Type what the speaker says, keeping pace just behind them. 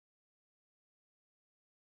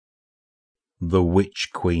The Witch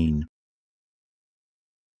Queen.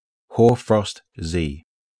 Hoarfrost Z.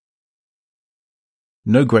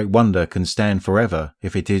 No great wonder can stand forever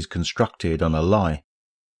if it is constructed on a lie.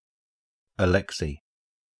 Alexei.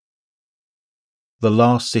 The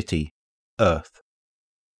Last City, Earth.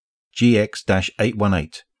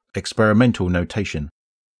 GX-818, experimental notation.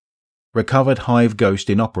 Recovered hive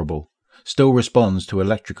ghost inoperable, still responds to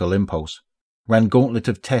electrical impulse. Ran gauntlet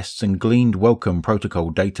of tests and gleaned welcome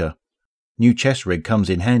protocol data. New chess rig comes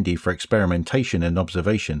in handy for experimentation and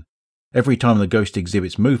observation. Every time the ghost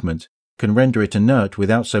exhibits movement, can render it inert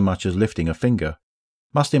without so much as lifting a finger.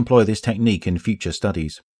 Must employ this technique in future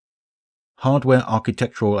studies. Hardware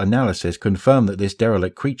architectural analysis confirmed that this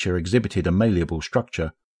derelict creature exhibited a malleable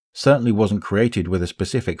structure, certainly wasn't created with a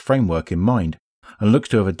specific framework in mind, and looks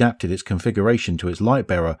to have adapted its configuration to its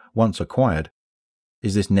lightbearer once acquired.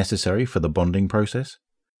 Is this necessary for the bonding process?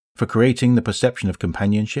 For creating the perception of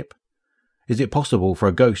companionship? Is it possible for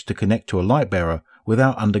a ghost to connect to a lightbearer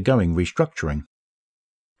without undergoing restructuring?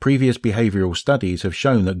 Previous behavioral studies have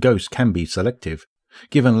shown that ghosts can be selective.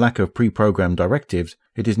 Given lack of pre-programmed directives,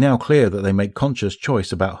 it is now clear that they make conscious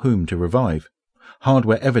choice about whom to revive.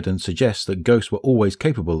 Hardware evidence suggests that ghosts were always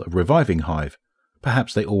capable of reviving hive.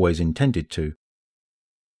 Perhaps they always intended to.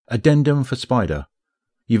 Addendum for Spider.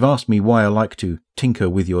 You've asked me why I like to tinker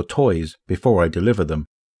with your toys before I deliver them.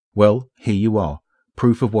 Well, here you are,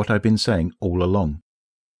 proof of what I've been saying all along.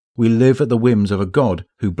 We live at the whims of a god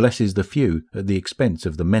who blesses the few at the expense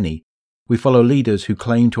of the many. We follow leaders who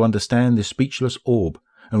claim to understand this speechless orb,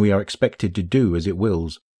 and we are expected to do as it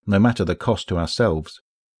wills, no matter the cost to ourselves.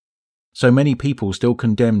 So many people still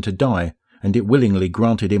condemned to die, and it willingly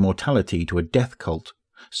granted immortality to a death cult,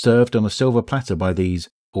 served on a silver platter by these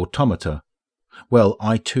automata. Well,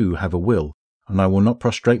 I too have a will, and I will not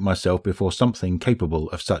prostrate myself before something capable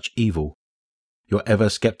of such evil. Your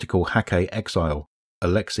ever-skeptical Hake exile,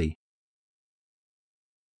 Alexei.